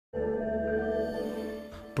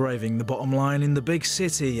Braving the bottom line in the big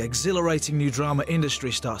city, exhilarating new drama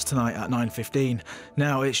industry starts tonight at 9:15.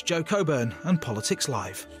 Now it's Joe Coburn and Politics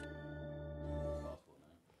Live.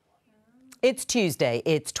 It's Tuesday,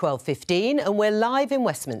 it's 12:15 and we're live in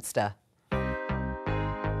Westminster.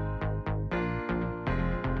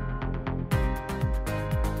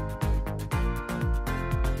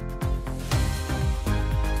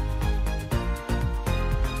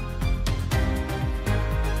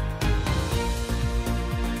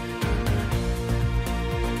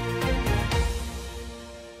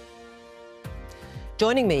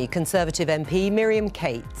 Joining me, Conservative MP Miriam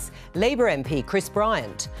Cates, Labour MP Chris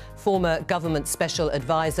Bryant, former government special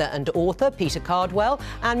advisor and author Peter Cardwell,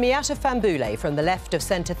 and Miatta Fahnbulleh from the left of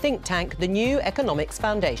centre think tank, the New Economics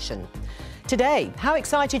Foundation. Today, how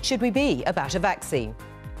excited should we be about a vaccine?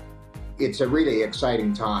 It's a really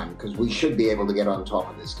exciting time because we should be able to get on top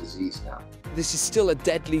of this disease now. This is still a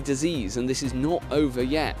deadly disease and this is not over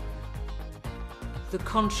yet. The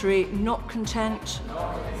contrary, not content.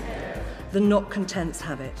 The not contents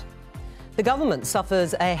have it. The government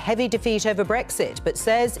suffers a heavy defeat over Brexit, but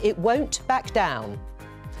says it won't back down.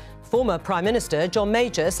 Former Prime Minister John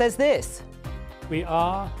Major says this. We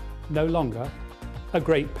are no longer a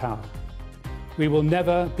great power. We will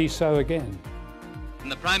never be so again. And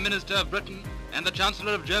the Prime Minister of Britain and the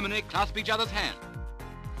Chancellor of Germany clasp each other's hand.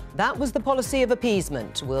 That was the policy of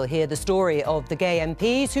appeasement. We'll hear the story of the gay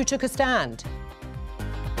MPs who took a stand.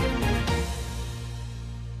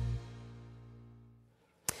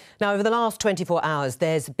 Now, over the last 24 hours,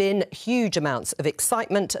 there's been huge amounts of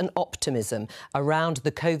excitement and optimism around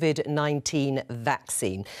the COVID-19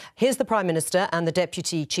 vaccine. Here's the Prime Minister and the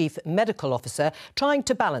Deputy Chief Medical Officer trying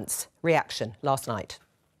to balance reaction last night.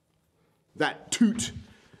 That toot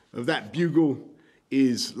of that bugle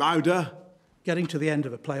is louder. Getting to the end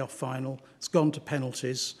of a playoff final, it's gone to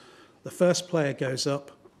penalties. The first player goes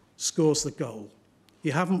up, scores the goal.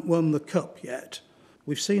 You haven't won the cup yet.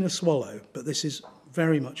 We've seen a swallow, but this is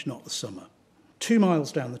very much not the summer. 2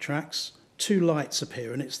 miles down the tracks, 2 lights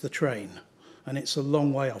appear and it's the train. And it's a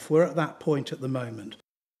long way off. We're at that point at the moment.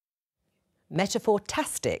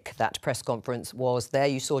 Metaphor-tastic, that press conference was there.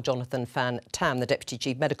 You saw Jonathan Van Tam, the Deputy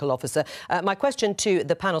Chief Medical Officer. My question to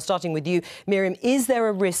the panel, starting with you, Miriam, is there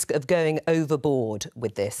a risk of going overboard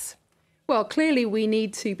with this? Well, clearly we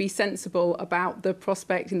need to be sensible about the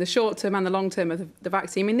prospect in the short term and the long term of the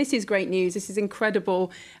vaccine. I mean, this is great news. This is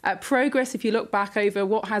incredible progress if you look back over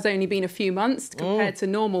what has only been a few months compared to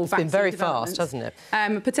normal vaccine development. It's been very fast, hasn't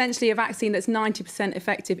it? Potentially a vaccine that's 90%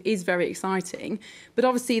 effective is very exciting. But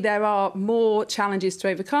obviously there are more challenges to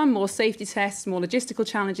overcome, more safety tests, more logistical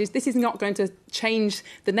challenges. This is not going to change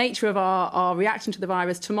the nature of our reaction to the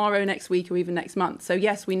virus tomorrow, next week or even next month. So,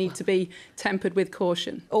 yes, we need to be tempered with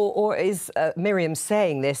caution. Or is Miriam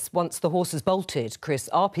saying this once the horse has bolted, Chris?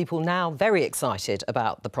 Are people now very excited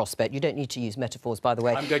about the prospect? You don't need to use metaphors, by the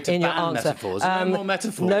way. I'm going to ban metaphors. No more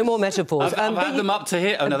metaphors. No more metaphors. I've had them up to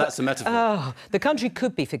here. Oh, no, that's a metaphor. Oh, the country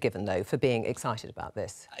could be forgiven, though, for being excited about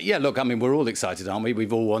this. Yeah, look, I mean, we're all excited, aren't we?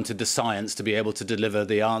 We've all wanted the science to be able to deliver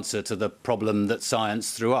the answer to the problem that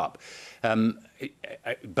science threw up.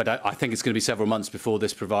 But I think it's going to be several months before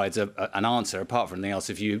this provides an answer. Apart from anything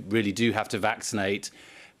else, if you really do have to vaccinate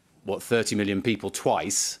 30 million people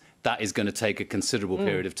twice, that is going to take a considerable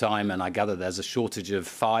period of time, and I gather there's a shortage of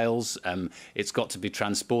files. It's got to be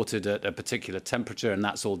transported at a particular temperature, and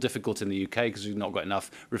that's all difficult in the UK because we've not got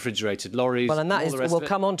enough refrigerated lorries. Well, and that is, we'll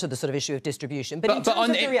come on to the sort of issue of distribution. But in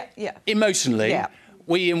terms of emotionally,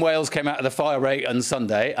 we in Wales came out of the fire rate on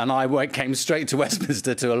Sunday, and I came straight to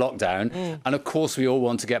Westminster to a lockdown. And of course, we all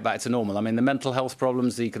want to get back to normal. I mean, the mental health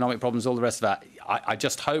problems, the economic problems, all the rest of that. I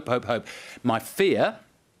just hope. My fear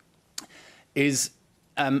is,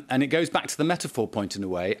 and it goes back to the metaphor point in a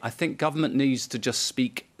way, I think government needs to just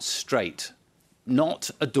speak straight,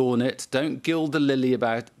 not adorn it. Don't gild the lily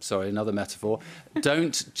about, sorry, another metaphor.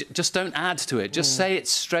 Just don't add to it. Just say it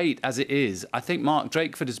straight as it is. I think Mark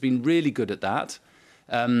Drakeford has been really good at that.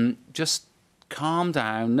 Just calm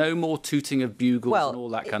down, no more tooting of bugles and all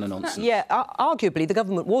that kind of nonsense. Yeah, arguably the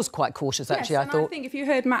government was quite cautious, actually, I thought. I think if you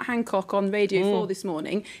heard Matt Hancock on Radio 4 this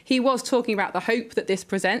morning, he was talking about the hope that this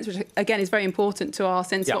presents, which, again, is very important to our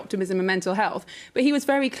sense of optimism and mental health. But he was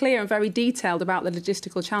very clear and very detailed about the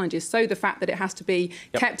logistical challenges. So the fact that it has to be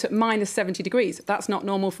kept at minus 70 degrees, that's not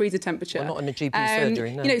normal freezer temperature. Well, not in a GP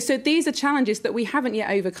surgery, no. You know, so these are challenges that we haven't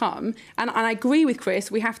yet overcome. And I agree with Chris,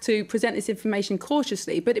 we have to present this information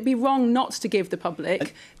cautiously, but it'd be wrong not to give give the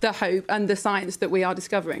public the hope and the science that we are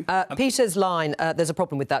discovering. Peter's line, there's a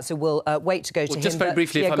problem with that, so we'll wait to go to him. Just very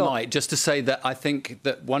briefly, if I go might, just to say that I think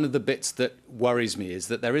that one of the bits that worries me is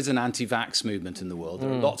that there is an anti-vax movement in the world.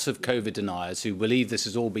 There are lots of COVID deniers who believe this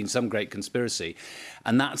has all been some great conspiracy.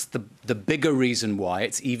 And that's the bigger reason why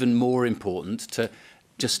it's even more important to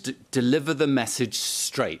just deliver the message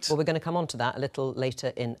straight. Well, we're going to come on to that a little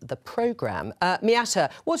later in the programme.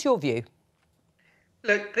 Miatta, what's your view?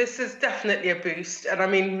 Look, this is definitely a boost, and I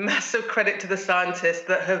mean massive credit to the scientists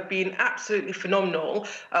that have been absolutely phenomenal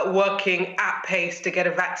at working at pace to get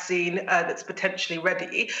a vaccine that's potentially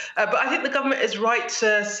ready. But I think the government is right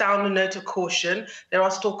to sound a note of caution. There are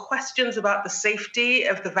still questions about the safety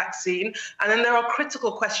of the vaccine, and then there are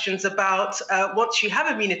critical questions about once you have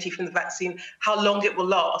immunity from the vaccine, how long it will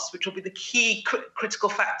last, which will be the key critical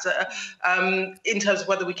factor in terms of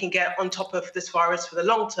whether we can get on top of this virus for the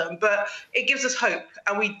long term. But it gives us hope.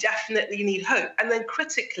 And we definitely need hope. And then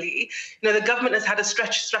critically, the government has had a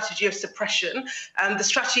strategy of suppression, and the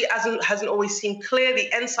strategy hasn't always seemed clear. The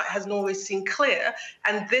insight hasn't always seemed clear.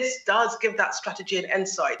 And this does give that strategy an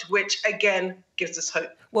insight, which, again, gives us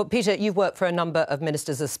hope. Well, Peter, you've worked for a number of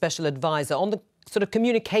ministers as special advisor. On the sort of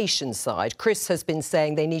communication side, Chris has been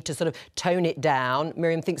saying they need to sort of tone it down.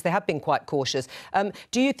 Miriam thinks they have been quite cautious.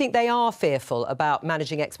 Do you think they are fearful about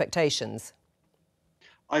managing expectations?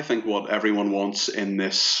 I think what everyone wants in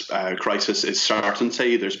this crisis is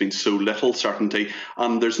certainty. There's been so little certainty,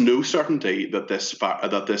 and there's no certainty that this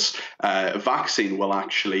vaccine will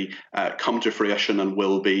actually come to fruition and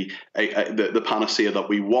will be the panacea that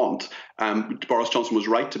we want. Boris Johnson was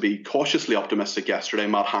right to be cautiously optimistic yesterday.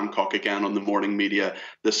 Matt Hancock again on the morning media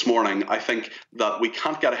this morning. I think that we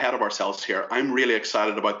can't get ahead of ourselves here. I'm really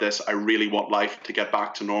excited about this. I really want life to get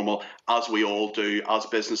back to normal, as we all do, as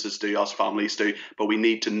businesses do, as families do. But we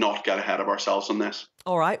need to not get ahead of ourselves on this.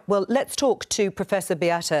 All right. Well, let's talk to Professor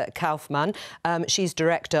Miatta Kaufman. She's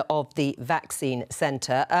director of the Vaccine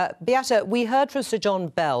Centre. Miatta, we heard from Sir John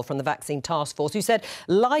Bell from the Vaccine Task Force, who said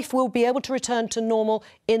life will be able to return to normal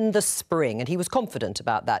in the spring, and he was confident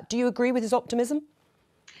about that. Do you agree with his optimism?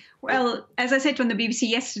 Well, as I said on the BBC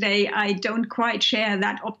yesterday, I don't quite share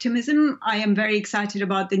that optimism. I am very excited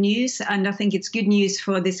about the news, and I think it's good news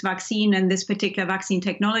for this vaccine and this particular vaccine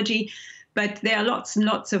technology. But there are lots and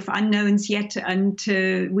lots of unknowns yet, and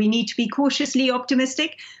we need to be cautiously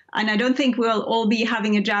optimistic. And I don't think we'll all be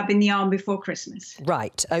having a jab in the arm before Christmas.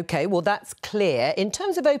 Right. OK, well, that's clear. In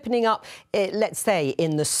terms of opening up, let's say,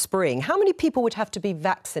 in the spring, how many people would have to be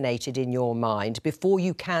vaccinated in your mind before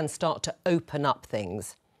you can start to open up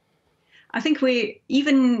things? I think we're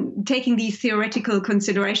even taking these theoretical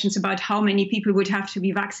considerations about how many people would have to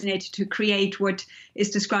be vaccinated to create what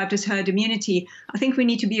is described as herd immunity. I think we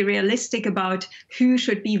need to be realistic about who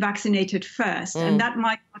should be vaccinated first. And that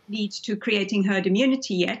might not lead to creating herd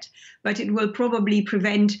immunity yet, but it will probably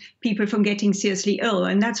prevent people from getting seriously ill.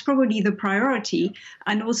 And that's probably the priority.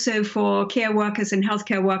 And also for care workers and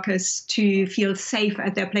healthcare workers to feel safe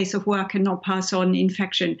at their place of work and not pass on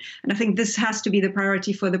infection. And I think this has to be the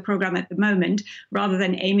priority for the programme at the moment, rather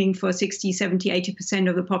than aiming for 60, 70, 80%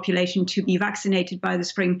 of the population to be vaccinated by the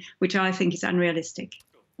spring, which I think is unrealistic.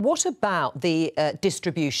 What about the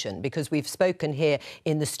distribution? Because we've spoken here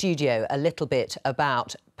in the studio a little bit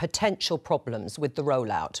about potential problems with the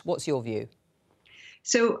rollout. What's your view?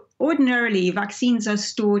 So ordinarily, vaccines are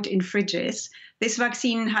stored in fridges. This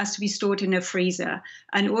vaccine has to be stored in a freezer.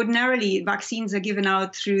 And ordinarily, vaccines are given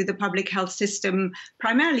out through the public health system,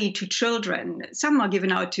 primarily to children. Some are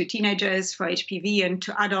given out to teenagers for HPV and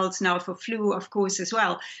to adults now for flu, of course, as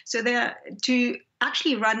well. So they're to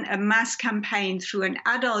actually run a mass campaign through an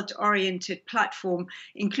adult-oriented platform,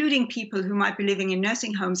 including people who might be living in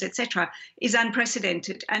nursing homes, etc., is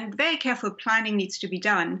unprecedented. And very careful planning needs to be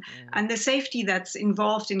done. And the safety that's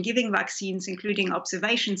involved in giving vaccines, including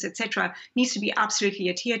observations, etc., needs to be absolutely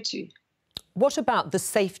adhered to. What about the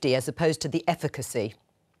safety as opposed to the efficacy?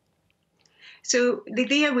 So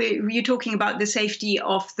there you're talking about the safety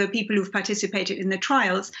of the people who've participated in the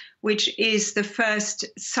trials, which is the first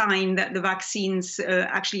sign that the vaccines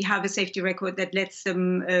actually have a safety record that lets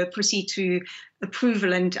them proceed to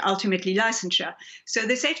approval and ultimately licensure. So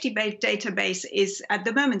the safety database is at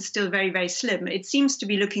the moment still very, very slim. It seems to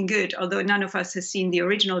be looking good, although none of us has seen the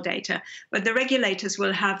original data. But the regulators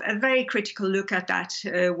will have a very critical look at that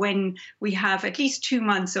when we have at least 2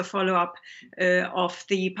 months of follow-up of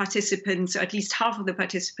the participants, at at least half of the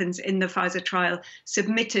participants in the Pfizer trial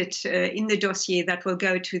submitted in the dossier that will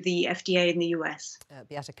go to the FDA in the US.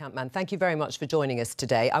 Miatta, thank you very much for joining us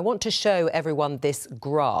today. I want to show everyone this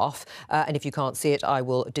graph, and if you can't see it, I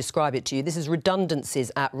will describe it to you. This is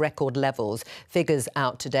redundancies at record levels. Figures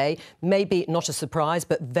out today. Maybe not a surprise,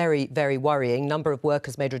 but very, very worrying. Number of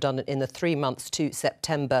workers made redundant in the 3 months to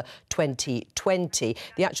September 2020.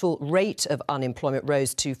 The actual rate of unemployment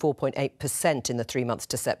rose to 4.8% in the 3 months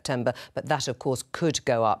to September, but that, of course, could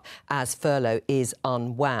go up as furlough is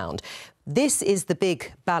unwound. This is the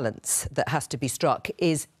big balance that has to be struck,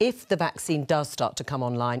 is if the vaccine does start to come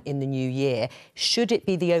online in the new year, should it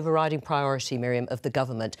be the overriding priority, Miriam, of the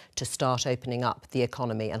government to start opening up the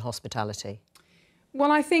economy and hospitality? Well,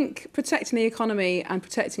 I think protecting the economy and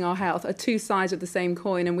protecting our health are two sides of the same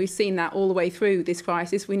coin, and we've seen that all the way through this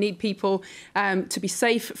crisis. We need people to be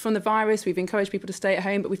safe from the virus. We've encouraged people to stay at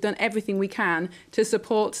home, but we've done everything we can to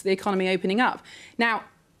support the economy opening up. Now,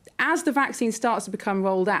 as the vaccine starts to become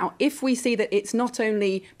rolled out, if we see that it's not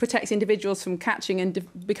only protects individuals from catching and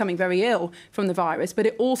becoming very ill from the virus, but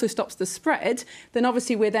it also stops the spread, then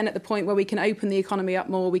obviously we're then at the point where we can open the economy up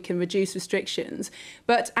more, we can reduce restrictions.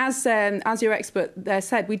 But as your expert there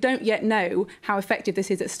said, we don't yet know how effective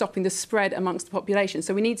this is at stopping the spread amongst the population.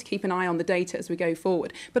 So we need to keep an eye on the data as we go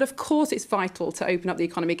forward. But of course it's vital to open up the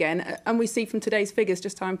economy again, and we see from today's figures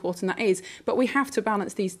just how important that is. But we have to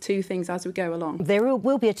balance these two things as we go along. There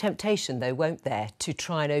will be a temptation, though, won't there, to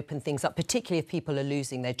try and open things up, particularly if people are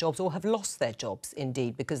losing their jobs or have lost their jobs,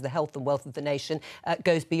 indeed, because the health and wealth of the nation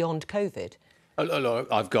goes beyond COVID.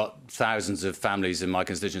 I've got thousands of families in my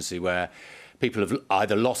constituency where people have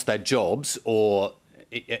either lost their jobs or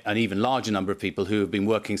an even larger number of people who have been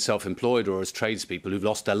working self-employed or as tradespeople who've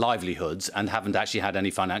lost their livelihoods and haven't actually had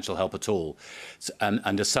any financial help at all,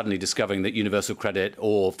 and are suddenly discovering that universal credit,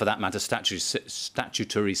 or for that matter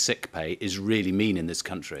statutory sick pay, is really mean in this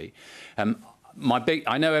country.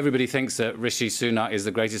 I know everybody thinks that Rishi Sunak is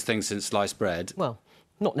the greatest thing since sliced bread. Well,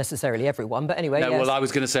 not necessarily everyone, but anyway, no, yes. Well, I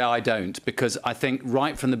was going to say I don't, because I think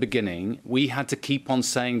right from the beginning we had to keep on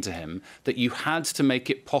saying to him that you had to make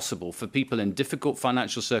it possible for people in difficult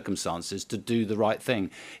financial circumstances to do the right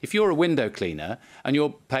thing. If you're a window cleaner and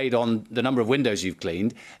you're paid on the number of windows you've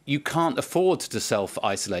cleaned, you can't afford to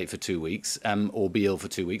self-isolate for 2 weeks or be ill for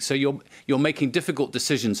 2 weeks. So you're making difficult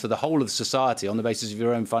decisions for the whole of society on the basis of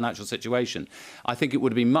your own financial situation. I think it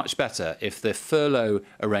would have been much better if the furlough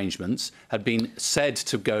arrangements had been said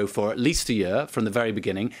to go for at least a year from the very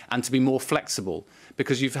beginning, and to be more flexible,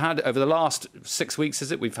 because you've had, over the last 6 weeks,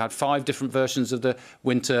 we've had 5 different versions of the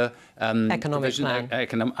winter economic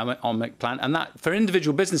plan, and that for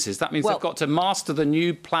individual businesses that means they've got to master the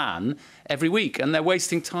new plan every week, and they're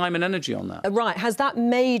wasting time and energy on that. Right. Has that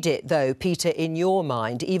made it, though, Peter, in your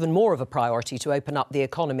mind, even more of a priority to open up the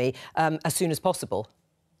economy as soon as possible?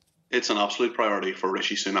 It's an absolute priority for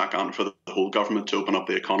Rishi Sunak and for the whole government to open up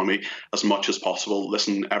the economy as much as possible.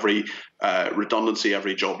 Listen, every redundancy,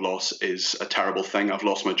 every job loss is a terrible thing. I've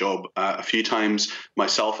lost my job a few times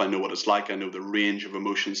myself. I know what it's like. I know the range of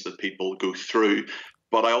emotions that people go through.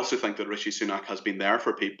 But I also think that Rishi Sunak has been there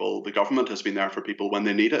for people. The government has been there for people when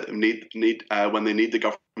they need it. When they need the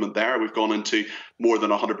government there. We've gone into more than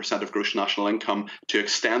 100% of gross national income to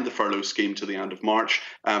extend the furlough scheme to the end of March,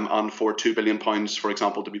 and for £2 billion, for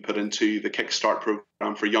example, to be put into the Kickstart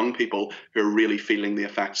programme for young people who are really feeling the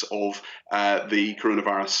effects of the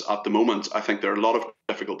coronavirus at the moment. I think there are a lot of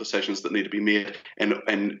difficult decisions that need to be made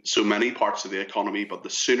in so many parts of the economy, but the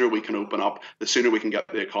sooner we can open up, the sooner we can get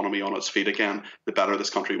the economy on its feet again, the better this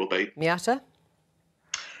country will be. Miatta?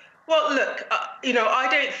 Well, look, I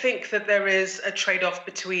don't think that there is a trade-off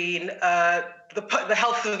between the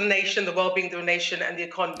health of the nation, the well-being of the nation, and the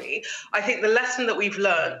economy. I think the lesson that we've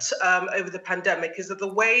learnt over the pandemic is that the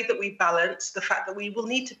way that we balance the fact that we will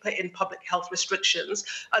need to put in public health restrictions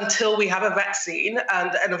until we have a vaccine,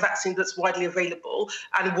 and a vaccine that's widely available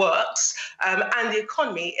and works, and the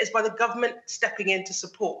economy, is by the government stepping in to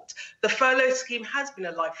support. The furlough scheme has been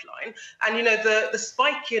a lifeline, and the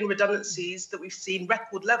spike in redundancies that we've seen,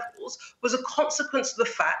 record levels, was a consequence of the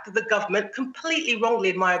fact that the government, completely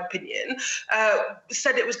wrongly in my opinion,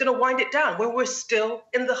 said it was going to wind it down when we're still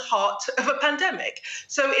in the heart of a pandemic.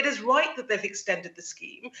 So it is right that they've extended the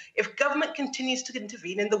scheme. If government continues to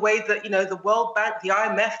intervene in the way that the World Bank, the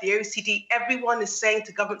IMF, the OECD, everyone is saying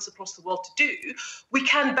to governments across the world to do, we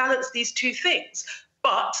can balance these two things.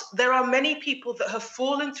 But there are many people that have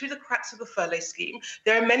fallen through the cracks of the furlough scheme.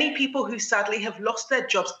 There are many people who sadly have lost their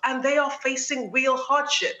jobs and they are facing real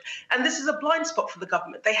hardship. And this is a blind spot for the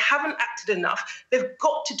government. They haven't acted enough. They've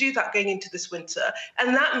got to do that going into this winter.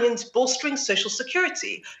 And that means bolstering social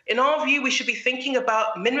security. In our view, we should be thinking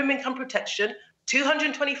about minimum income protection,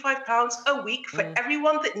 £225 a week for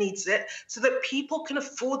everyone that needs it, so that people can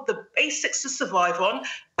afford the basics to survive on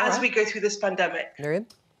as we go through this pandemic. Miriam?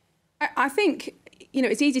 I think, you know,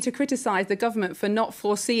 it's easy to criticise the government for not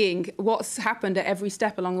foreseeing what's happened at every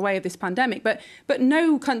step along the way of this pandemic, but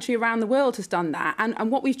no country around the world has done that. And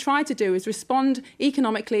what we've tried to do is respond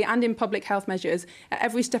economically and in public health measures at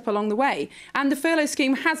every step along the way. And the furlough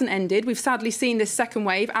scheme hasn't ended. We've sadly seen this second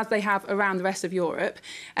wave, as they have around the rest of Europe.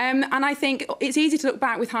 And I think it's easy to look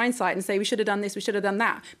back with hindsight and say we should have done this, we should have done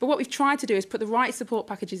that. But what we've tried to do is put the right support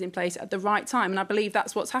packages in place at the right time. And I believe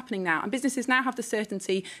that's what's happening now. And businesses now have the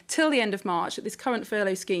certainty till the end of March that this current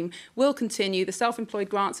furlough scheme will continue. The self-employed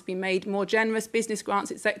grants have been made more generous, business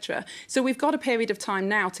grants, etc. So we've got a period of time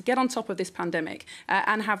now to get on top of this pandemic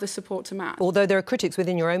and have the support to match. Although there are critics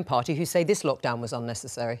within your own party who say this lockdown was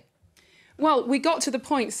unnecessary. Well, we got to the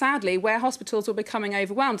point, sadly, where hospitals were becoming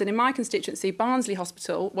overwhelmed. And in my constituency, Barnsley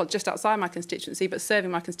Hospital, well, just outside my constituency, but serving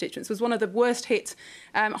my constituents, was one of the worst hit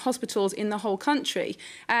hospitals in the whole country.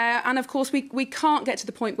 And of course, we can't get to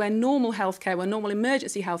the point where normal healthcare, where normal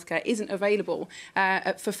emergency healthcare isn't available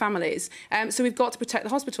for families. So we've got to protect the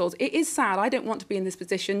hospitals. It is sad. I don't want to be in this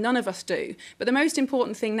position. None of us do. But the most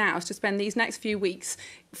important thing now is to spend these next few weeks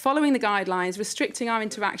following the guidelines, restricting our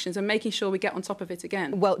interactions and making sure we get on top of it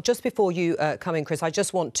again. Well, just before you come in, Chris, I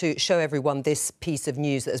just want to show everyone this piece of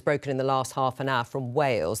news that has broken in the last half an hour from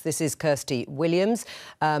Wales. This is Kirsty Williams,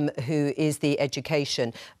 who is the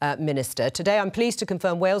Education Minister. Today, I'm pleased to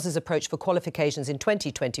confirm Wales's approach for qualifications in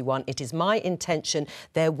 2021. It is my intention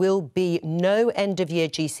there will be no end-of-year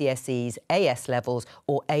GCSEs, AS levels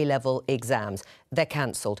or A-level exams. They're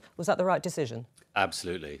cancelled. Was that the right decision?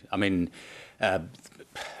 Absolutely. I mean,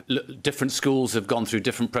 different schools have gone through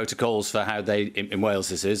different protocols for how they, in Wales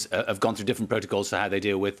this is, have gone through different protocols for how they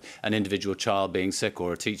deal with an individual child being sick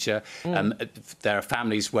or a teacher. There are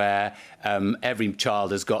families where every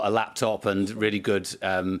child has got a laptop and really good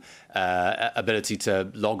ability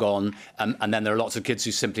to log on, and then there are lots of kids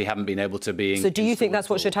who simply haven't been able to be in. So do you think that's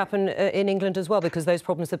what should happen in England as well, because those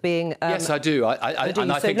problems are being... Yes, I do.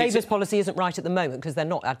 I think Labour's policy isn't right at the moment because they're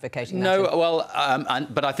not advocating that. No, well,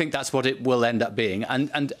 but I think that's what it will end up being. And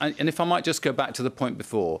if I might just go back to the point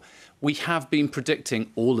before, we have been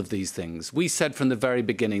predicting all of these things. We said from the very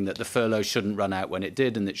beginning that the furlough shouldn't run out when it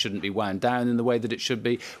did and it shouldn't be wound down in the way that it should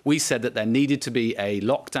be. We said that there needed to be a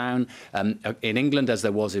lockdown in England as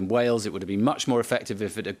there was in Wales. It would have been much more effective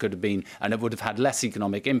if it could have been, and it would have had less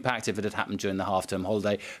economic impact if it had happened during the half-term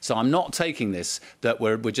holiday. So I'm not taking this that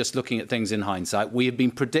we're just looking at things in hindsight. We have been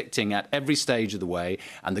predicting at every stage of the way,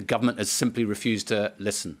 and the government has simply refused to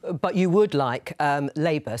listen. But you would like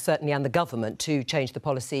Labour, certainly, and the government to change the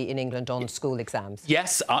policy in England on school exams?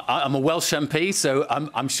 Yes, I'm a Welsh MP, so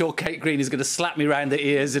I'm sure Kate Green is going to slap me round the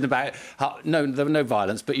ears in about... No, there was no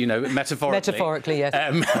violence, but, you know, metaphorically. Metaphorically, yes.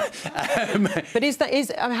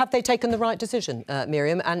 But have they taken the right decision,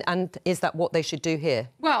 Miriam, and is that what they should do here?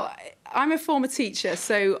 Well, I'm a former teacher,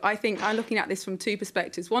 so I think I'm looking at this from two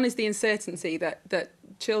perspectives. One is the uncertainty that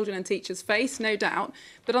children and teachers face, no doubt.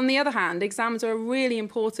 But on the other hand, exams are a really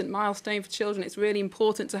important milestone for children. It's really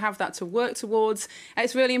important to have that to work towards.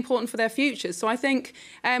 It's really important for their futures. So I think,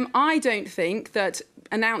 I don't think that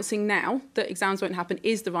announcing now that exams won't happen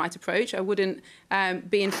is the right approach. I wouldn't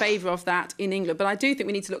be in favour of that in England. But I do think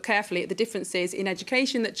we need to look carefully at the differences in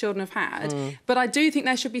education that children have had. But I do think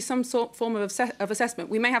there should be some form of assessment.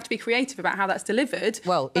 We may have to be creative about how that's delivered.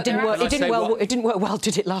 Well, it didn't work. It didn't work well,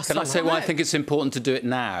 did it, last summer? Can I say why I think it's important to do it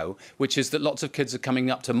now, which is that lots of kids are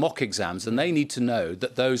coming up to mock exams, and they need to know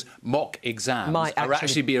that those mock exams are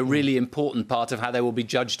actually be a really important part of how they will be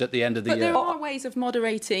judged at the end of the year. But there are ways of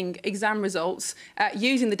moderating exam results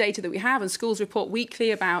using the data that we have, and schools report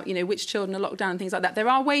weekly about, you know, which children are locked down and things like that. There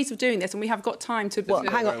are ways of doing this, and we have got time to... Well,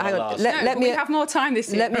 hang on. We have more time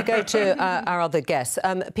this year. Let me go to our other guests.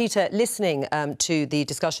 Peter, listening to the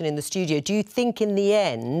discussion in the studio, do you think in the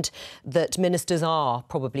end that ministers are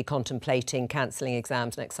probably contemplating cancelling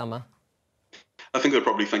exams next summer? I think they're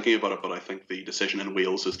probably thinking about it, but I think the decision in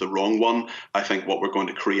Wales is the wrong one. I think what we're going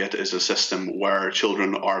to create is a system where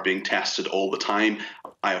children are being tested all the time.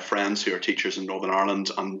 I have friends who are teachers in Northern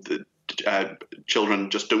Ireland, and children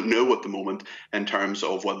just don't know at the moment in terms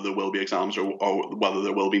of whether there will be exams or whether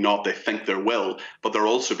there will be not. They think there will, but they're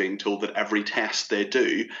also being told that every test they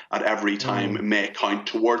do at every time may count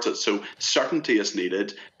towards it. So certainty is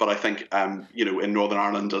needed, but I think, in Northern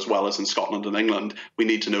Ireland as well as in Scotland and England, we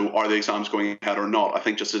need to know, are the exams going ahead or not? I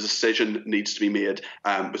think just a decision needs to be made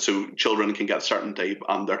so children can get certainty,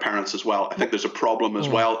 and their parents as well. I think there's a problem as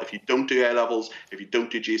well. If you don't do A-levels, if you don't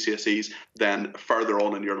do GCSEs, then further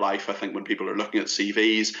on in your life, I think when people are looking at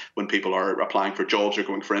CVs, when people are applying for jobs or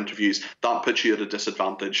going for interviews, that puts you at a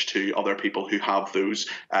disadvantage to other people who have those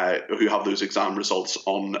exam results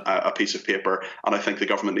on a piece of paper. And I think the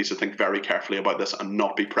government needs to think very carefully about this and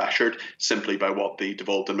not be pressured simply by what the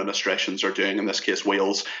devolved administrations are doing, in this case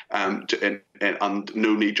Wales, and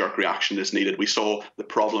no knee-jerk reaction is needed. We saw the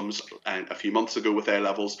problems a few months ago with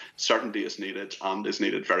A-levels. Certainty is needed, and is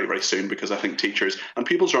needed very, very soon, because I think teachers and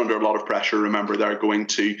pupils are under a lot of pressure. Remember, they're going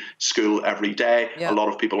to school every day. A lot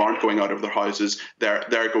of people aren't going out of their houses.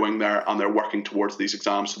 They're going there and they're working towards these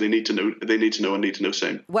exams. So they need to know and need to know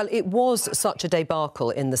soon. Well, it was such a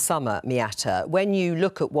debacle in the summer, Miatta. When you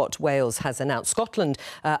look at what Wales has announced, Scotland,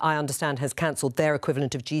 I understand, has cancelled their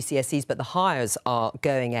equivalent of GCSEs, but the hires are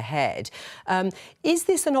going ahead. Is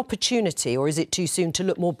this an opportunity, or is it too soon to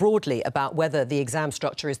look more broadly about whether the exam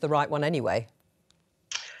structure is the right one anyway?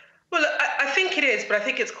 Well, I think it is, but I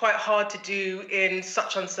think it's quite hard to do in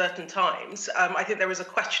such uncertain times. I think there is a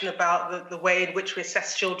question about the way in which we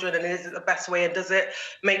assess children, and is it the best way, and does it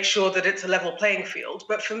make sure that it's a level playing field?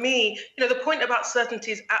 But for me, the point about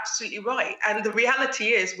certainty is absolutely right. And the reality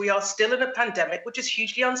is we are still in a pandemic, which is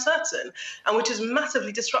hugely uncertain and which is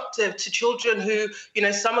massively disruptive to children who,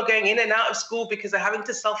 some are going in and out of school because they're having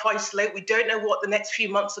to self-isolate. We don't know what the next few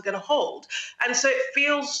months are going to hold. And so it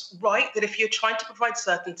feels right that if you're trying to provide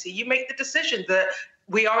certainty, you make the decision that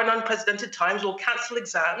we are in unprecedented times, we'll cancel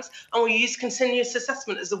exams and we'll use continuous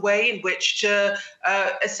assessment as a way in which to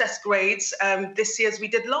assess grades this year as we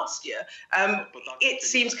did last year. It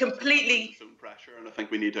seems completely... pressure, and I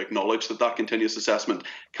think we need to acknowledge that continuous assessment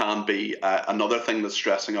can be another thing that's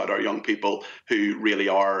stressing out our young people who really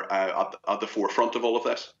are at the forefront of all of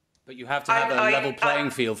this. But you have to have a level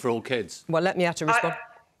playing field for all kids. Well, let Miatta respond.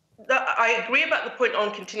 I agree about the point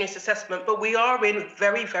on continuous assessment, but we are in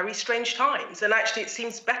very, very strange times. And actually, it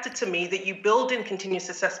seems better to me that you build in continuous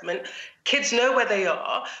assessment. Kids know where they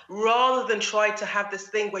are, rather than try to have this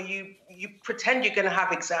thing where you pretend you're going to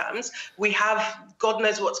have exams. We have, God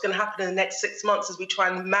knows what's going to happen in the next 6 months as we try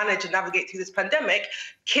and manage and navigate through this pandemic.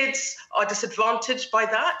 Kids are disadvantaged by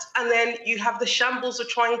that. And then you have the shambles of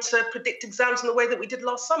trying to predict exams in the way that we did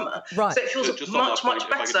last summer. Right. So it feels much better.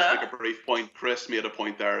 If I could just make a brief point, Chris made a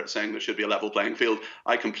point there saying there should be a level playing field.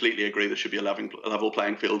 I completely agree there should be a level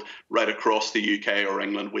playing field right across the UK or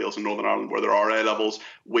England, Wales and Northern Ireland where there are A-levels.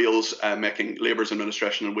 Wales Labour's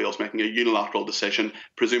administration in Wales making a unilateral decision,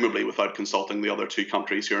 presumably without consulting the other two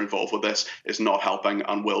countries who are involved with this, is not helping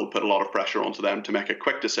and will put a lot of pressure onto them to make a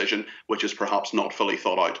quick decision, which is perhaps not fully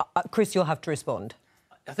thought out. Chris, you'll have to respond.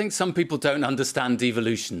 I think some people don't understand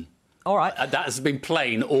devolution. All right. That has been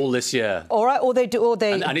plain all this year. All right, or they and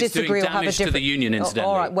disagree it's doing or have a damage different... to the union,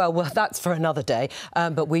 incidentally. All right, well, that's for another day,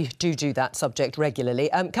 but we do that subject regularly.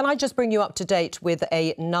 Can I just bring you up to date with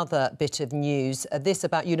another bit of news, this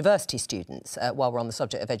about university students, while we're on the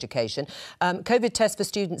subject of education. COVID tests for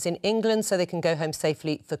students in England so they can go home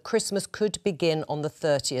safely for Christmas could begin on the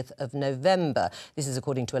 30th of November. This is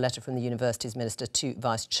according to a letter from the university's minister to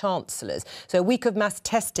vice-chancellors. So a week of mass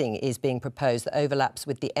testing is being proposed that overlaps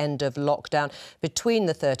with the end of lockdown between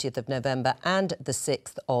the 30th of November and the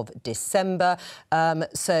 6th of December.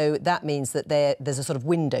 So that means that there's a sort of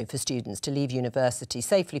window for students to leave university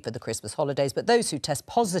safely for the Christmas holidays. But those who test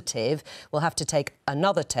positive will have to take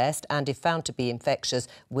another test and, if found to be infectious,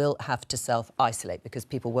 will have to self-isolate, because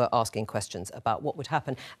people were asking questions about what would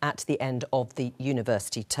happen at the end of the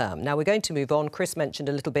university term. Now, we're going to move on. Chris mentioned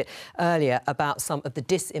a little bit earlier about some of the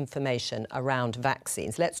disinformation around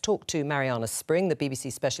vaccines. Let's talk to Mariana Spring, the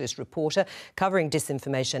BBC specialist reporter covering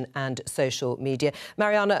disinformation and social media.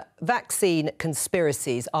 Mariana, vaccine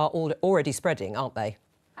conspiracies are already spreading, aren't they?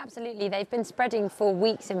 Absolutely. They've been spreading for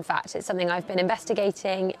weeks, in fact. It's something I've been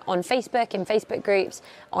investigating on Facebook, in Facebook groups,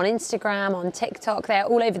 on Instagram, on TikTok. They're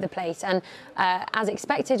all over the place. And as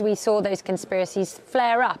expected, we saw those conspiracies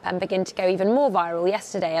flare up and begin to go even more viral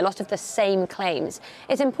yesterday. A lot of the same claims.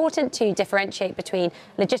 It's important to differentiate between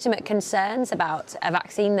legitimate concerns about a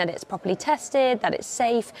vaccine, that it's properly tested, that it's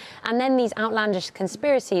safe, and then these outlandish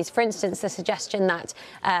conspiracies. For instance, the suggestion that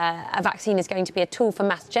a vaccine is going to be a tool for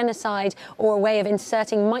mass genocide or a way of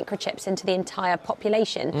inserting microchips into the entire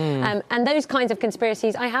population. And those kinds of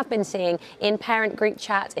conspiracies I have been seeing in parent group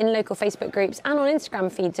chat, in local Facebook groups and on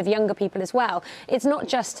Instagram feeds of younger people as well. It's not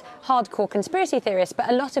just hardcore conspiracy theorists, but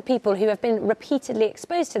a lot of people who have been repeatedly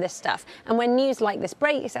exposed to this stuff. And when news like this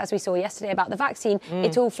breaks, as we saw yesterday about the vaccine,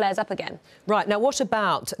 it all flares up again. Right. Now, what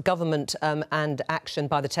about government and action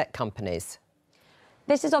by the tech companies?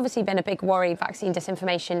 This has obviously been a big worry, vaccine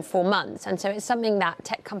disinformation, for months. And so it's something that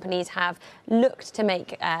tech companies have looked to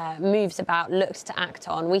make moves about, looked to act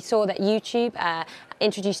on. We saw that YouTube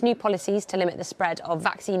introduced new policies to limit the spread of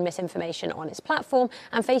vaccine misinformation on its platform.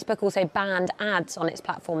 And Facebook also banned ads on its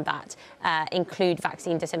platform that include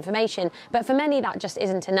vaccine disinformation. But for many, that just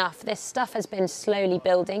isn't enough. This stuff has been slowly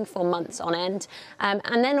building for months on end.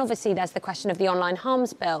 And then obviously there's the question of the online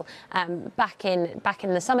harms bill. Back in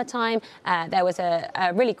the summertime, there was a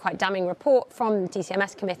really quite damning report from the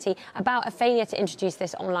DCMS committee about a failure to introduce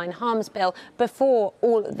this online harms bill before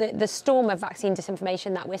all the storm of vaccine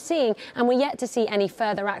disinformation that we're seeing. And we're yet to see any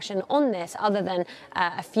further action on this other than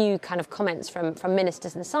a few kind of comments from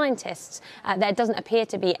ministers and scientists. There doesn't appear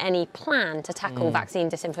to be any plan to tackle vaccine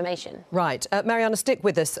disinformation. Right. Mariana, stick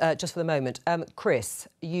with us just for the moment. Chris,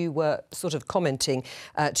 you were sort of commenting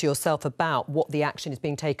to yourself about what the action is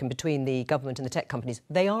being taken between the government and the tech companies.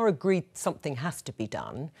 They are agreed something has to be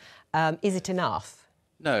done. Is it enough?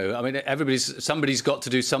 No, I mean, somebody's got to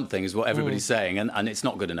do something, is what everybody's saying, and it's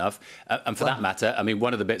not good enough. And for that matter, I mean,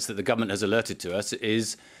 one of the bits that the government has alerted to us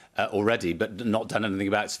is already, but not done anything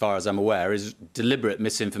about as far as I'm aware, is deliberate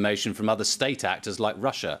misinformation from other state actors like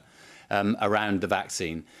Russia around the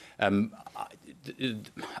vaccine. I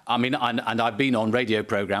mean, and I've been on radio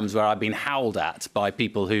programmes where I've been howled at by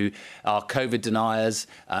people who are COVID deniers.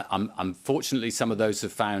 Unfortunately, some of those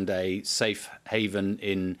have found a safe haven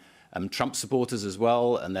in Trump supporters as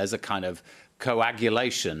well, and there's a kind of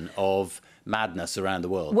coagulation of madness around the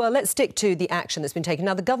world. Well, let's stick to the action that's been taken.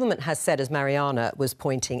 Now, the government has said, as Mariana was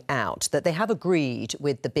pointing out, that they have agreed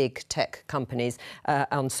with the big tech companies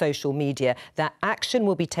on social media that action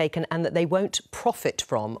will be taken and that they won't profit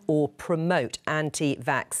from or promote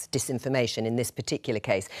anti-vax disinformation in this particular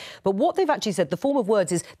case. But what they've actually said, the form of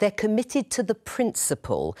words, is they're committed to the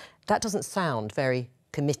principle. That doesn't sound very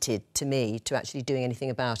committed to me to actually doing anything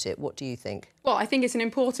about it. What do you think? Well, I think it's an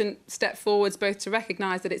important step forwards, both to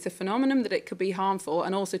recognise that it's a phenomenon, that it could be harmful,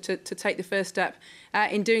 and also to take the first step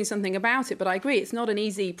in doing something about it. But I agree, it's not an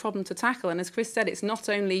easy problem to tackle. And as Chris said, it's not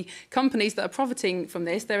only companies that are profiting from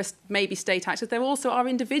this. There are maybe state actors. There also are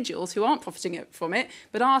individuals who aren't profiting from it,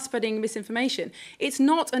 but are spreading misinformation. It's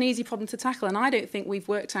not an easy problem to tackle, and I don't think we've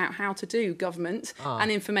worked out how to do government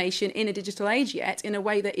and information in a digital age yet in a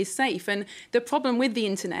way that is safe. And the problem with the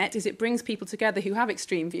internet is it brings people together who have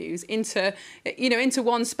extreme views into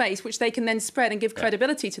one space, which they can then spread and give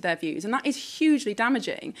credibility to their views. And that is hugely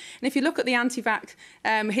damaging. And if you look at the anti-vax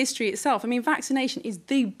history itself, I mean, vaccination is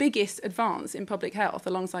the biggest advance in public health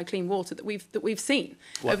alongside clean water that we've seen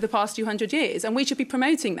over the past 200 years. And we should be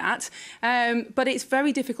promoting that. But it's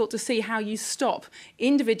very difficult to see how you stop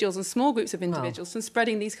individuals and small groups of individuals from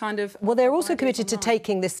spreading these kind of... Well, they're also committed to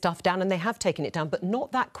taking this stuff down, and they have taken it down, but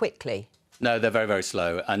not that quickly. No, they're very, very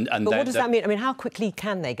slow. But what does that mean? I mean, how quickly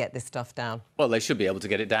can they get this stuff down? Well, they should be able to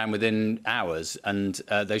get it down within hours, and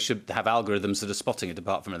they should have algorithms that are spotting it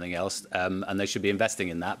apart from anything else, and they should be investing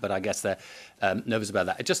in that. But I guess they're nervous about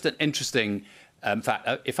that. It's just an interesting fact.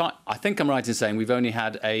 I think I'm right in saying we've only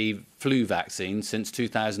had a flu vaccine since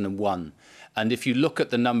 2001. And if you look at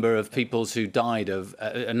the number of people who died of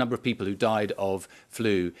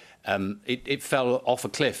flu, it fell off a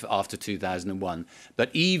cliff after 2001. But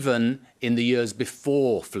even in the years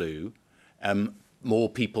before flu, more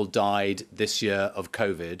people died this year of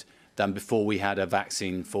COVID than before we had a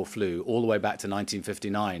vaccine for flu, all the way back to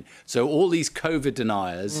 1959. So all these COVID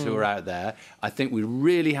deniers who are out there, I think we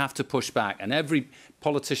really have to push back. And every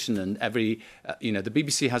politician and every, the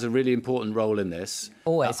BBC has a really important role in this.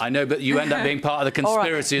 Always. I know, but you end up being part of the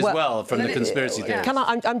conspiracy as well, from the conspiracy theories.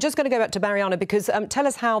 I'm just going to go back to Mariana, because tell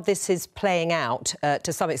us how this is playing out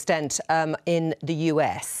to some extent in the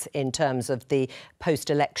US in terms of the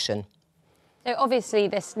post-election. So obviously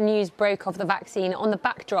this news broke of the vaccine on the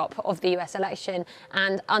backdrop of the US election,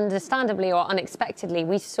 and understandably or unexpectedly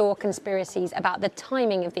we saw conspiracies about the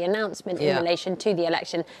timing of the announcement in relation to the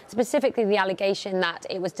election, specifically the allegation that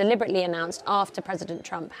it was deliberately announced after President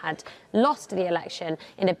Trump had lost the election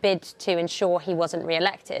in a bid to ensure he wasn't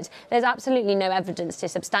re-elected. There's absolutely no evidence to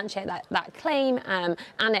substantiate that claim, and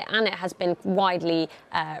it has been widely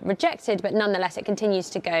rejected, but nonetheless it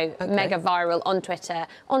continues to go mega viral on Twitter,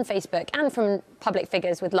 on Facebook, and from on public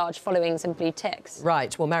figures with large followings and blue ticks.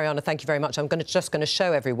 Right. Well, Mariana, thank you very much. I'm just going to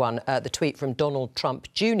show everyone the tweet from Donald Trump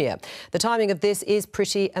Jr. The timing of this is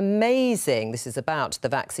pretty amazing. This is about the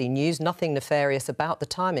vaccine news. Nothing nefarious about the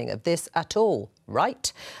timing of this at all,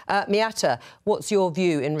 right? Miatta, what's your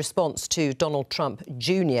view in response to Donald Trump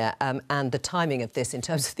Jr. And the timing of this in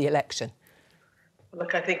terms of the election?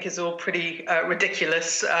 Look, I think is all pretty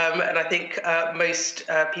ridiculous, and I think most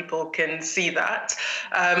people can see that.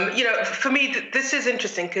 You know, for me, this is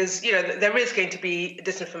interesting because, you know, there is going to be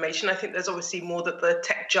disinformation. I think there's obviously more that the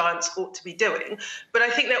tech giants ought to be doing, but I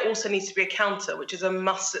think there also needs to be a counter, which is a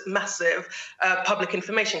massive public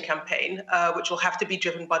information campaign, which will have to be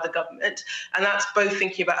driven by the government. And that's both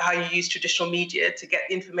thinking about how you use traditional media to get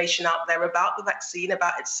information out there about the vaccine,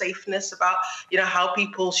 about its safeness, about, you know, how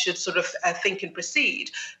people should sort of think and proceed,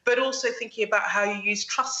 but also thinking about how you use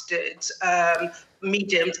trusted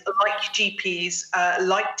mediums like GPs,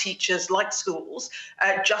 like teachers, like schools,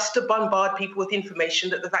 just to bombard people with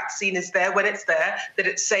information that the vaccine is there when it's there, that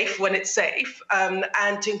it's safe when it's safe,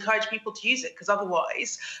 and to encourage people to use it, because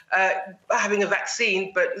otherwise having a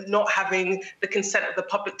vaccine but not having the consent of the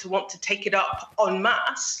public to want to take it up en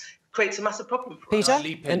masse creates a massive problem for us.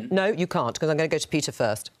 Peter? No, you can't, because I'm going to go to Peter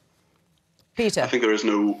first. Peter. I think there is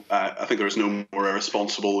no more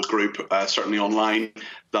irresponsible group, certainly online,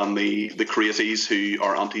 than the crazies who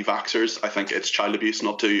are anti-vaxxers. I think it's child abuse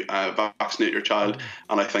not to vaccinate your child,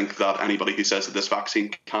 and I think that anybody who says that this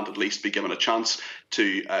vaccine can't at least be given a chance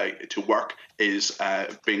to work is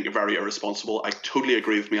being very irresponsible. I totally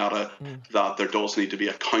agree with Miatta that there does need to be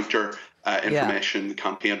a counter information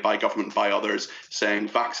campaign by government, by others, saying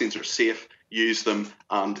vaccines are safe. Use them,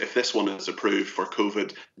 and if this one is approved for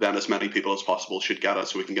COVID, then as many people as possible should get it,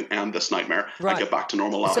 so we can end this nightmare and get back to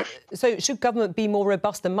normal life. So should government be more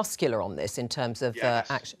robust and muscular on this in terms of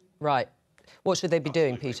action? Right. What should they be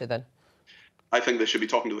doing, Peter, then? I think they should be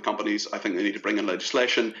talking to the companies. I think they need to bring in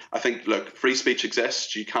legislation. I think, look, free speech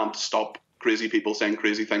exists. You can't stop crazy people saying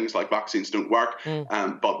crazy things like vaccines don't work,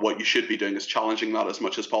 but what you should be doing is challenging that as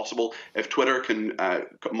much as possible. If Twitter can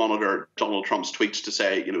monitor Donald Trump's tweets to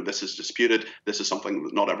say, you know, this is disputed, this is something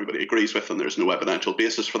that not everybody agrees with, and there's no evidential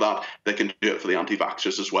basis for that, they can do it for the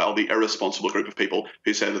anti-vaxxers as well, the irresponsible group of people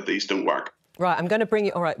who say that these don't work. Right, I'm going to bring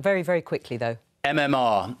you... All right, very, very quickly, though.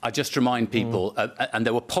 MMR, I just remind people, and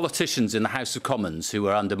there were politicians in the House of Commons who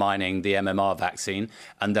were undermining the MMR vaccine,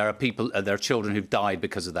 and there are people, there are children who've died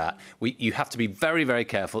because of that. You have to be very, very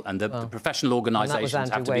careful, and the professional organisations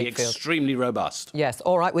have to be extremely robust. Yes,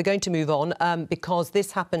 all right, we're going to move on, because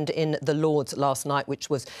this happened in the Lords last night, which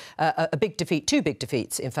was a big defeat, two big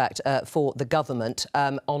defeats, in fact, for the government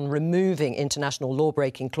on removing international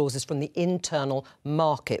law-breaking clauses from the Internal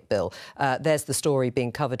Market Bill. There's the story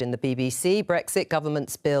being covered in the BBC. Brexit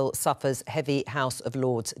government's bill suffers heavy House of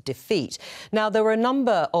Lords defeat. Now, there were a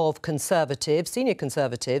number of Conservative, senior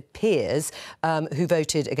Conservative peers who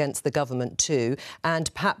voted against the government too,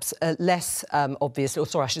 and perhaps less obviously, or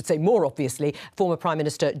sorry, I should say more obviously, former Prime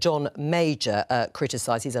Minister John Major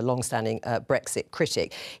criticised. He's a long-standing Brexit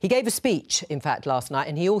critic. He gave a speech, in fact, last night,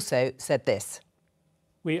 and he also said this.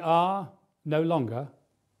 We are no longer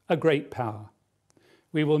a great power.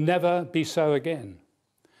 We will never be so again.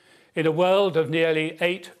 In a world of nearly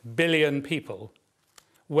 8 billion people,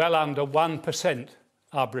 well under 1%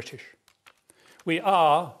 are British. We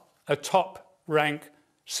are a top-rank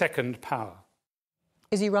second power.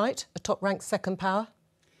 Is he right? A top-ranked second power?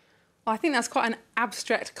 I think that's quite an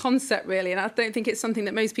abstract concept, really, and I don't think it's something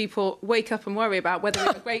that most people wake up and worry about, whether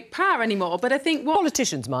we're a great power anymore. But I think what...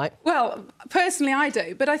 Politicians might. Well, personally, I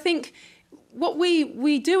do. But I think what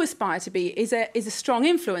we do aspire to be is a strong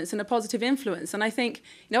influence and a positive influence. And I think,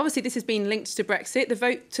 you know, obviously this has been linked to Brexit. The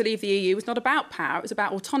vote to leave the EU was not about power, it was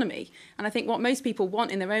about autonomy. And I think what most people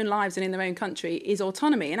want in their own lives and in their own country is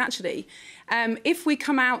autonomy. And actually, if we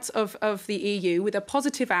come out of the EU with a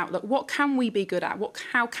positive outlook, what can we be good at?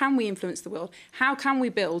 How can we influence the world? How can we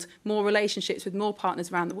build more relationships with more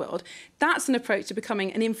partners around the world? That's an approach to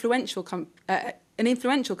becoming an influential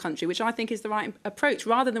country, which I think is the right approach,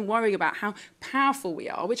 rather than worrying about how powerful we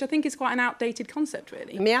are, which I think is quite an outdated concept,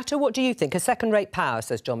 really. Miatta, what do you think? A second-rate power,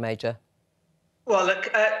 says John Major. Well,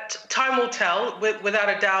 look, time will tell. Without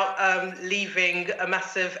a doubt, leaving a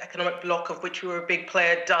massive economic bloc of which we were a big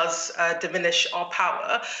player does diminish our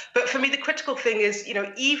power. But for me, the critical thing is, you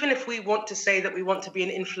know, even if we want to say that we want to be an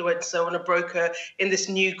influencer and a broker in this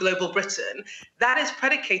new global Britain, that is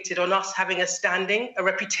predicated on us having a standing, a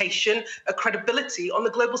reputation, a credibility on the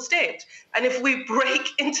global stage. And if we break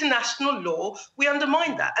international law, we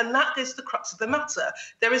undermine that. And that is the crux of the matter.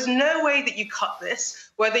 There is no way that you cut this,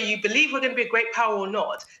 whether you believe we're going to be a great power or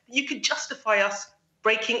not. You could justify us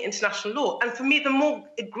breaking international law. And for me, the more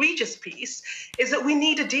egregious piece is that we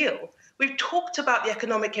need a deal. We've talked about the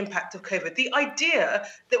economic impact of COVID. The idea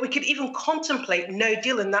that we could even contemplate no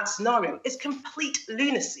deal in that scenario is complete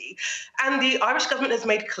lunacy. And the Irish government has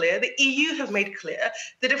made clear, the EU have made clear,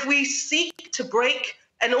 that if we seek to break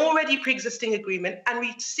an already pre-existing agreement and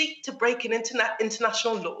we seek to break an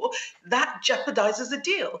international law, that jeopardizes the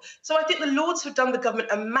deal. So I think the Lords have done the government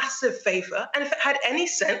a massive favour, and if it had any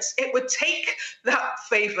sense, it would take that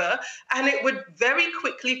favour and it would very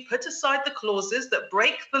quickly put aside the clauses that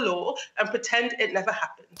break the law and pretend it never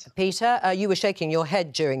happened. Peter, you were shaking your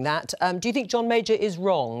head during that. Do you think John Major is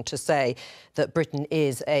wrong to say that Britain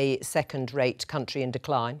is a second-rate country in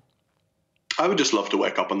decline? I would just love to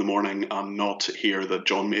wake up in the morning and not hear that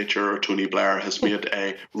John Major or Tony Blair has made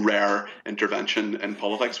a rare intervention in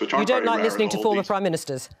politics, which aren't very rare. You don't like listening to former prime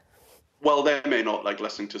ministers? Well, they may not like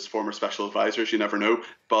listening to former special advisors, you never know.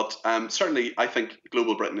 But certainly, I think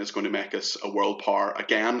global Britain is going to make us a world power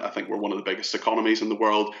again. I think we're one of the biggest economies in the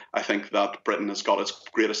world. I think that Britain has got its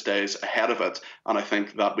greatest days ahead of it. And I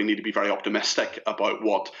think that we need to be very optimistic about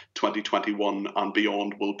what 2021 and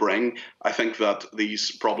beyond will bring. I think that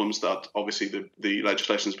these problems that obviously the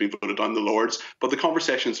legislation has been voted down the Lords, but the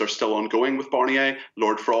conversations are still ongoing with Barnier.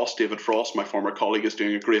 Lord Frost, David Frost, my former colleague, is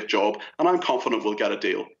doing a great job. And I'm confident we'll get a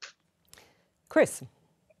deal. Chris?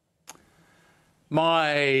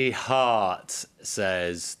 My heart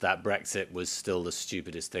says that Brexit was still the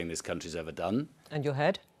stupidest thing this country's ever done. And your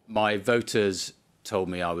head? My voters told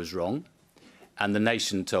me I was wrong, and the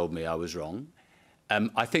nation told me I was wrong.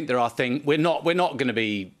 I think there are things... We're not going to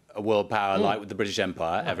be a world power like with the British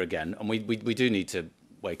Empire ever again, and we do need to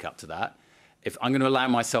wake up to that. If I'm going to allow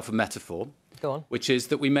myself a metaphor, go on, which is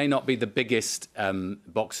that we may not be the biggest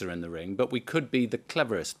boxer in the ring, but we could be the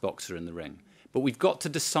cleverest boxer in the ring. But we've got to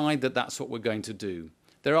decide that that's what we're going to do.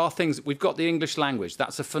 There are things... We've got the English language.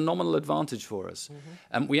 That's a phenomenal advantage for us.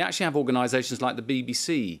 We actually have organisations like the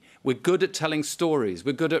BBC. We're good at telling stories.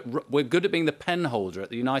 We're good at being the pen holder at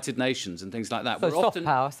the United Nations and things like that. So we're soft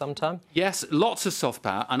power sometimes. Yes, lots of soft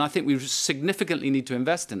power, and I think we significantly need to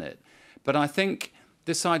invest in it. But I think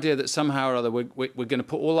this idea that somehow or other we're going to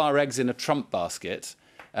put all our eggs in a Trump basket...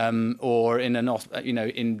 or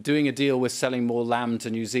in doing a deal with selling more lamb to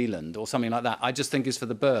New Zealand or something like that, I just think is for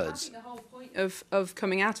the birds. I think the whole point of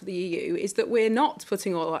coming out of the EU is that we're not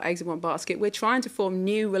putting all our eggs in one basket. We're trying to form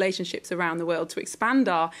new relationships around the world to expand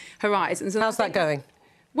our horizons. And how's that going?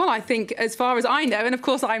 Well, I think, as far as I know, and of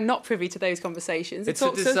course I'm not privy to those conversations. It's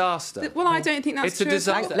a disaster. Well, I don't think that's true. It's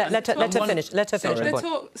a disaster. Let her finish. Let her finish. The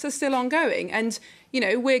talks are still ongoing, and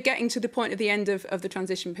we're getting to the point of the end of the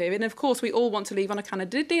transition period. And of course, we all want to leave on a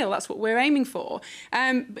Canada deal. That's what we're aiming for.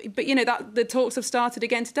 But that the talks have started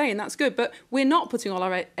again today, and that's good. But we're not putting all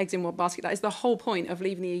our eggs in one basket. That is the whole point of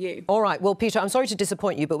leaving the EU. All right. Well, Peter, I'm sorry to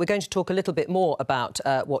disappoint you, but we're going to talk a little bit more about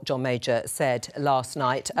what John Major said last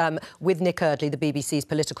night with Nick Eardley, the BBC's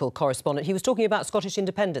political correspondent. He was talking about Scottish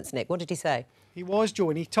independence, Nick. What did he say? He was,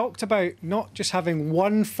 Joe, and he talked about not just having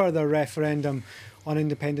one further referendum on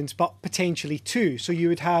independence, but potentially two. So you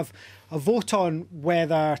would have a vote on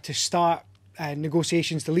whether to start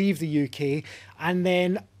negotiations to leave the UK, and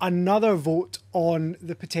then another vote on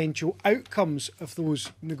the potential outcomes of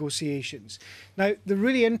those negotiations. Now, the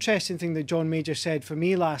really interesting thing that John Major said for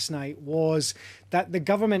me last night was that the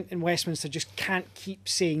government in Westminster just can't keep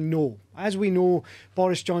saying no. As we know,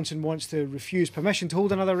 Boris Johnson wants to refuse permission to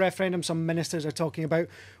hold another referendum. Some ministers are talking about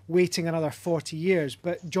waiting another 40 years.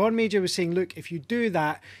 But John Major was saying, look, if you do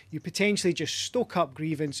that, you potentially just stoke up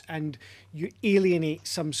grievance and you alienate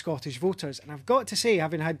some Scottish voters. And I've got to say,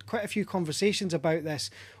 having had quite a few conversations about this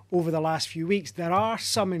over the last few weeks, there are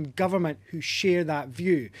some in government who share that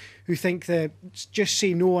view, who think the just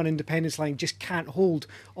say no on independence line just can't hold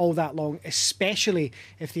all that long, especially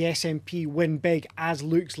if the SNP win big, as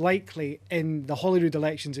looks likely in the Holyrood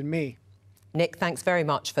elections in May. Nick, thanks very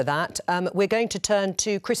much for that. We're going to turn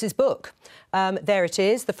to Chris's book. There it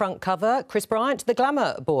is, the front cover. Chris Bryant, The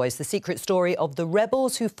Glamour Boys, the secret story of the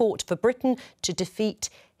rebels who fought for Britain to defeat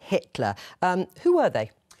Hitler. Who were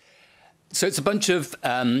they? So it's a bunch of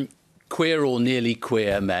queer or nearly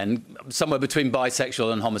queer men, somewhere between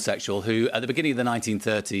bisexual and homosexual, who at the beginning of the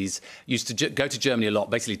 1930s used to go to Germany a lot,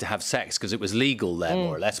 basically to have sex, because it was legal there,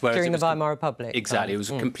 more or less. During the Weimar Republic. Exactly. It was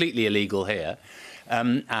completely illegal here.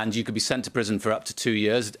 And you could be sent to prison for up to 2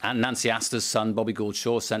 years. And Nancy Astor's son, Bobby Gould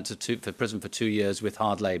Shaw, sent to prison for 2 years with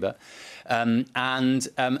hard labour.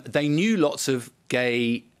 They knew lots of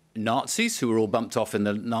gay Nazis who were all bumped off in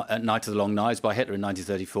the Night of the Long Knives by Hitler in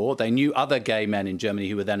 1934. They knew other gay men in Germany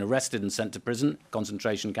who were then arrested and sent to prison,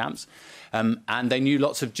 concentration camps. And they knew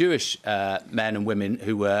lots of Jewish men and women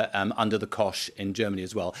who were under the Kosch in Germany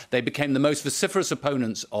as well. They became the most vociferous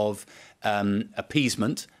opponents of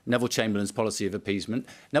appeasement, Neville Chamberlain's policy of appeasement.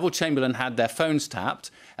 Neville Chamberlain had their phones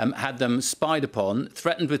tapped, had them spied upon,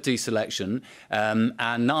 threatened with deselection,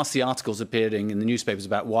 and nasty articles appearing in the newspapers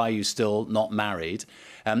about why are you still not married.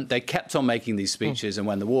 They kept on making these speeches, and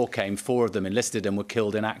when the war came, 4 of them enlisted and were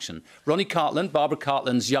killed in action. Ronnie Cartland, Barbara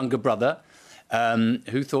Cartland's younger brother,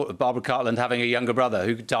 who thought of Barbara Cartland having a younger brother,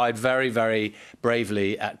 who died very, very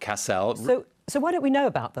bravely at Cassel. So why don't we know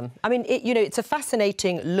about them? I mean, it's a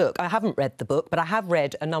fascinating look. I haven't read the book, but I have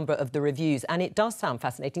read a number of the reviews, and it does sound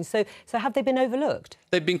fascinating. So have they been overlooked?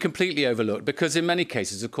 They've been completely overlooked because in many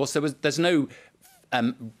cases, of course, there's no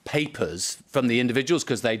papers from the individuals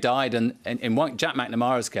because they died, and in Jack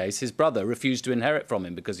McNamara's case, his brother refused to inherit from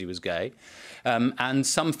him because he was gay. And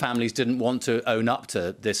some families didn't want to own up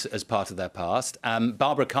to this as part of their past.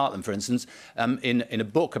 Barbara Cartland, for instance, in a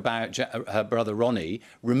book about her brother Ronnie,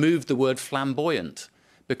 removed the word flamboyant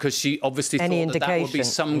because she obviously thought that would be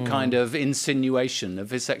some kind of insinuation of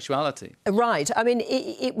his sexuality. Right. I mean,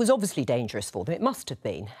 it was obviously dangerous for them. It must have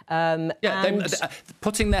been.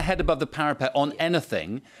 Putting their head above the parapet on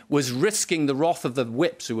anything was risking the wrath of the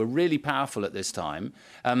whips, who were really powerful at this time,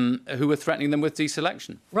 who were threatening them with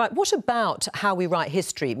deselection. Right. What about how we write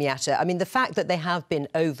history, Miatta? I mean, the fact that they have been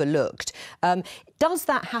overlooked, does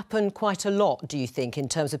that happen quite a lot, do you think, in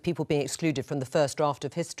terms of people being excluded from the first draft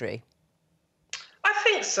of history? I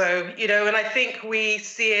think so, and I think we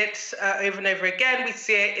see it over and over again. We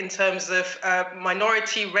see it in terms of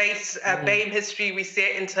minority, race, BAME history. We see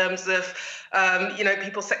it in terms of,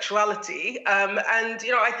 people's sexuality. And,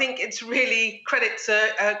 I think it's really credit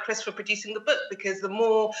to Chris for producing the book, because the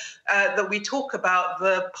more that we talk about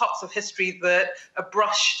the parts of history that are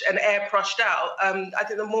brushed and airbrushed out, I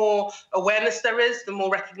think the more awareness there is, the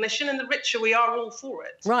more recognition, and the richer we are all for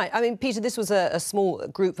it. Right. I mean, Peter, this was a small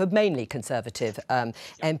group of mainly Conservative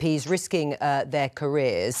MPs risking their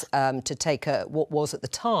careers to take what was at the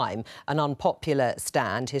time an unpopular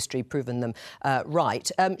stand. History proven them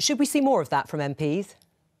right. Should we see more of that from MPs?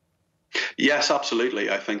 Yes, absolutely.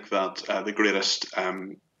 I think that the greatest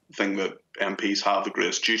thing that MPs have, the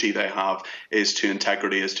greatest duty they have, is to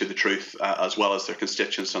integrity, is to the truth, as well as their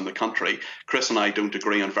constituents and the country. Chris and I don't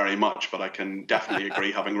agree on very much, but I can definitely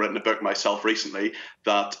agree, having written a book myself recently,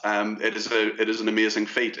 that it is an amazing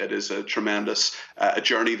feat. It is a tremendous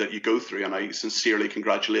journey that you go through, and I sincerely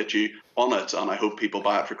congratulate you on it, and I hope people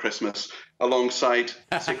buy it for Christmas alongside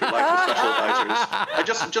Secret Life of Special Advisors.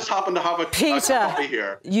 I just happen to have a copy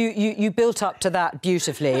here. You built up to that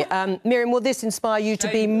beautifully. Miriam, will this inspire you to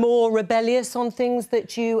be more rebellious on things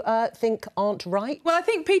that you think aren't right? Well, I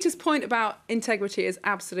think Peter's point about integrity is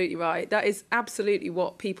absolutely right. That is absolutely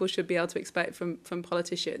what people should be able to expect from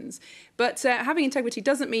politicians. But having integrity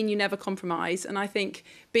doesn't mean you never compromise. And I think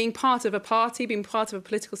being part of a party, being part of a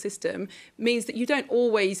political system, means that you don't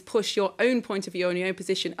always push your own point of view and your own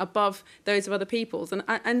position above those of other people's.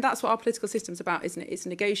 And that's what our political system's about, isn't it? It's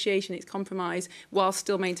negotiation, it's compromise, while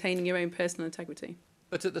still maintaining your own personal integrity.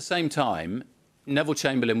 But at the same time, Neville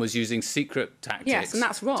Chamberlain was using secret tactics and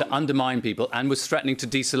that's wrong. to undermine people, and was threatening to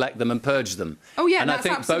deselect them and purge them. Oh, yeah, and that's I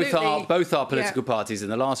think absolutely... both our political parties in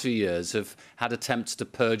the last few years have had attempts to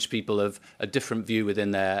purge people of a different view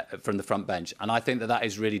from the front bench. And I think that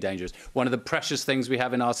is really dangerous. One of the precious things we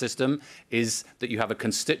have in our system is that you have a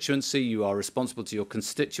constituency, you are responsible to your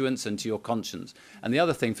constituents and to your conscience. And the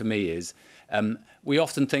other thing for me is we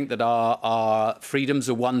often think that our freedoms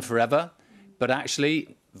are won forever, but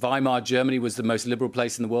actually Weimar Germany was the most liberal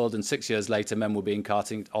place in the world, and 6 years later men were being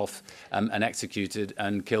carted off and executed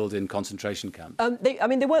and killed in concentration camps. They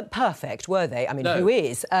weren't perfect, were they? I mean, no. Who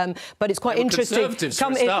is? But it's quite interesting. Conservatives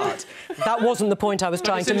for a start. That wasn't the point I was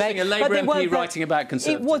trying to make. A Labour MP writing about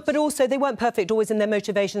Conservatives. It was, but also they weren't perfect always in their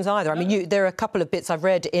motivations either. I mean, there are a couple of bits I've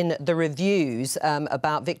read in the reviews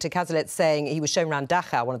about Victor Cazalet saying he was shown around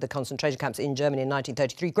Dachau, one of the concentration camps in Germany in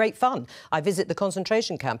 1933. Great fun. I visit the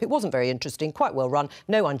concentration camp. It wasn't very interesting, quite well run.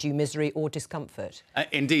 No undue misery or discomfort.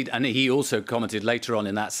 Indeed, and he also commented later on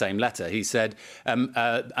in that same letter. He said,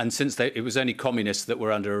 and since it was only communists that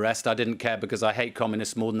were under arrest, I didn't care because I hate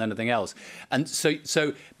communists more than anything else. And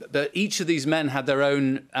so each of these men had their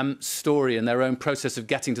own story and their own process of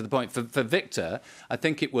getting to the point. For Victor, I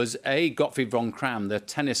think it was Gottfried von Cramm, the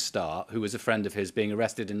tennis star, who was a friend of his, being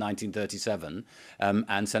arrested in 1937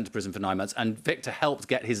 and sent to prison for 9 months. And Victor helped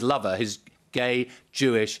get his lover, his gay,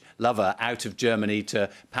 Jewish lover out of Germany to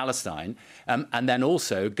Palestine, and then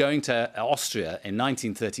also going to Austria in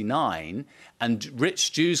 1939 and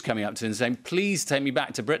rich Jews coming up to him and saying, please take me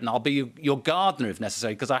back to Britain, I'll be your gardener if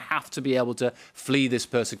necessary, because I have to be able to flee this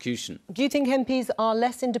persecution. Do you think MPs are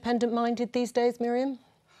less independent-minded these days, Miriam?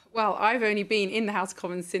 Well, I've only been in the House of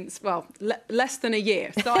Commons since, well, less than a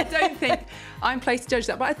year, so I don't think I'm placed to judge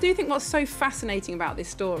that. But I do think what's so fascinating about this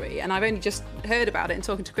story, and I've only just heard about it and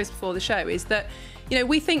talking to Chris before the show, is that, you know,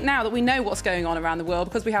 we think now that we know what's going on around the world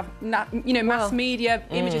because we have, you know, mass media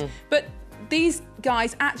images, but these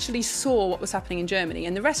guys actually saw what was happening in Germany,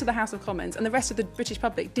 and the rest of the House of Commons and the rest of the British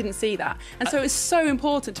public didn't see that. And so it's so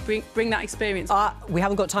important to bring that experience. We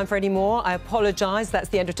haven't got time for any more. I apologise. That's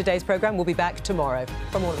the end of today's programme. We'll be back tomorrow.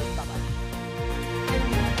 From all of us, bye-bye.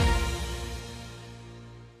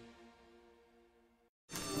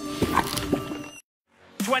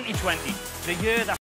 2020, the year that